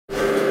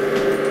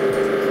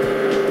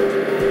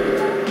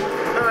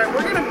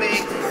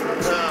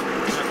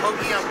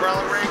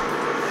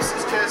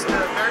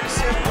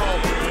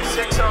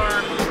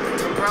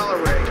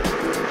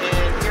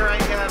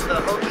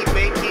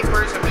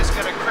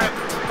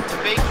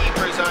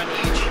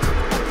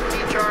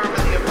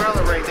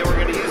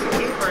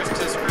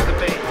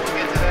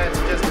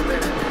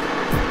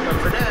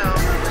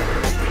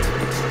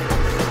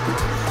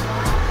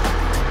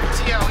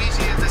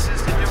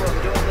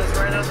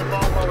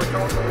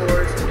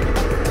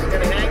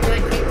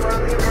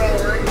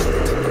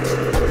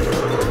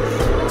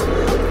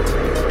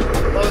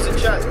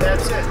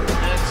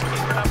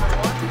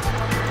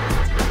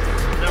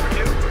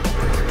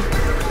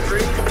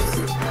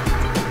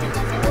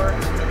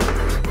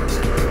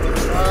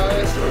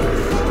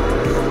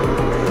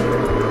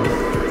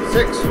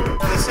6.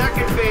 The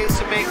second phase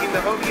to making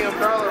the Hogan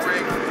umbrella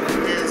rig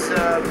is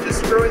just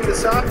screwing the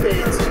soft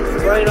baits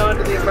right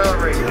onto the umbrella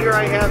rig. Here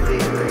I have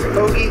the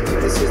Hogan.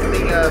 This is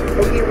the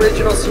Hogan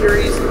Original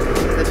Series,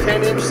 the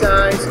 10-inch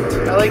size.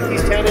 I like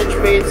these 10-inch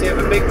baits. They have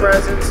a big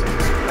presence.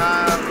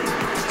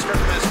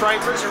 The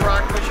stripers, or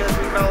rockfish as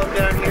we call them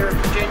down here in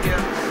Virginia,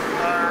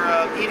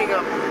 are eating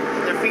up.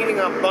 They're feeding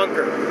on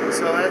bunker.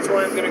 So that's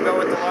why I'm going to go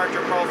with the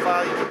larger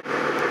profile.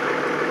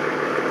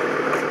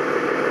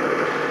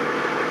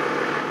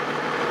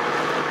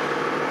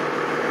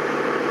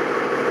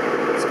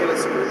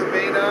 Screw the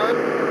bait on.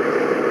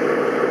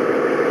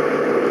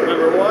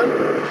 Number 1.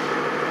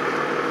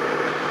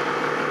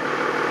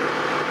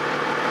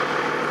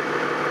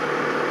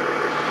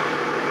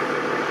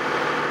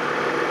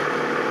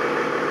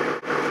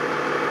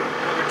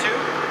 Number 2.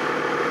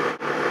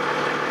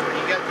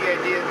 You got the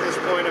idea at this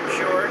point, I'm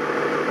sure.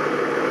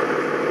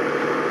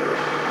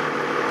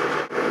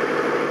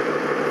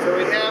 So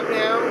we have a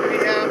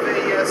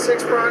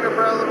 6-prong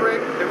umbrella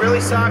rig. The really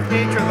soft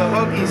nature of the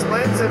Hogies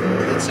lends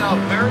itself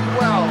very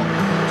well to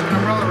an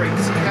umbrella rig.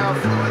 See how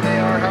fluid they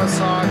are, how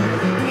soft.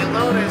 You'll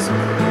notice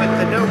with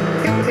the no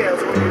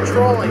pigtails when you're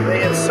trolling, they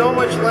have so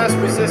much less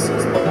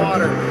resistance to the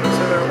water.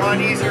 So they're a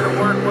lot easier to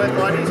work with, a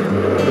lot easier.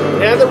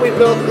 Now that we've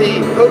built the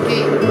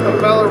Hogan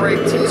umbrella rig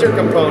teaser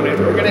component,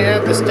 we're going to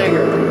have the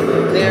stinger.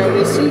 Now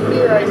you see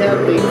here I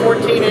have the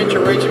 14-inch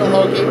original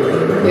Hogan.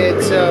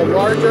 It's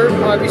larger,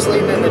 obviously,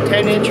 than the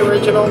 10-inch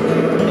original,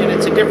 and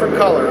it's a different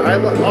color. I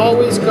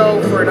always go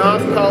for an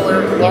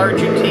off-color,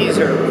 larger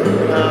teaser.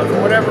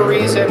 For whatever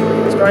reason,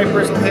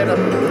 stripers will hit the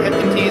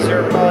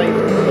teaser probably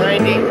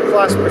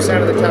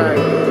 90+% of the time.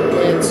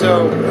 And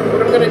so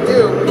what I'm going to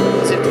do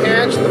is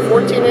attach the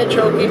 14-inch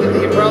Hogan to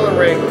the umbrella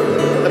rig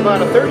with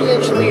about a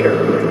 30-inch leader.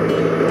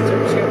 So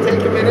I'm just going to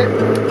take a minute.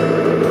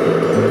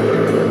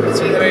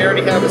 See that I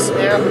already have a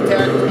snap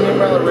attached to the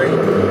umbrella rig.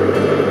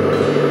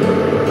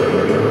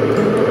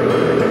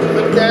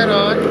 Put that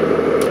on.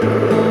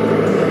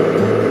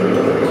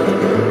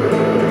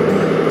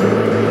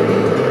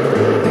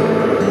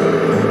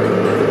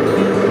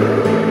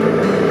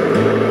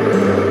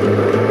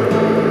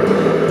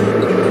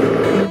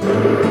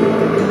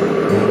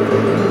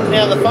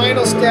 Now the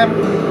final step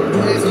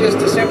is just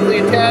to simply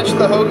attach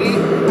the Hogan to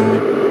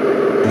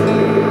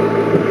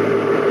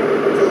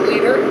the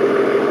leader.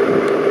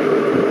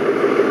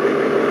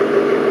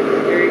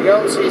 Here you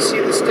go. So you see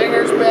the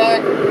stingers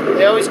back.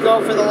 They always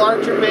go for the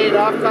larger bait,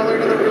 off color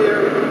to the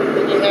rear.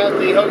 Then you have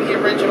the Hogan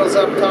Originals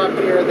up top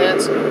here, and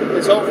that's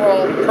his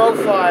overall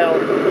profile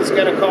is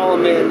going to call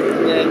them in,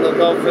 and then they'll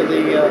go for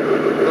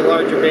the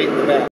larger bait in the back.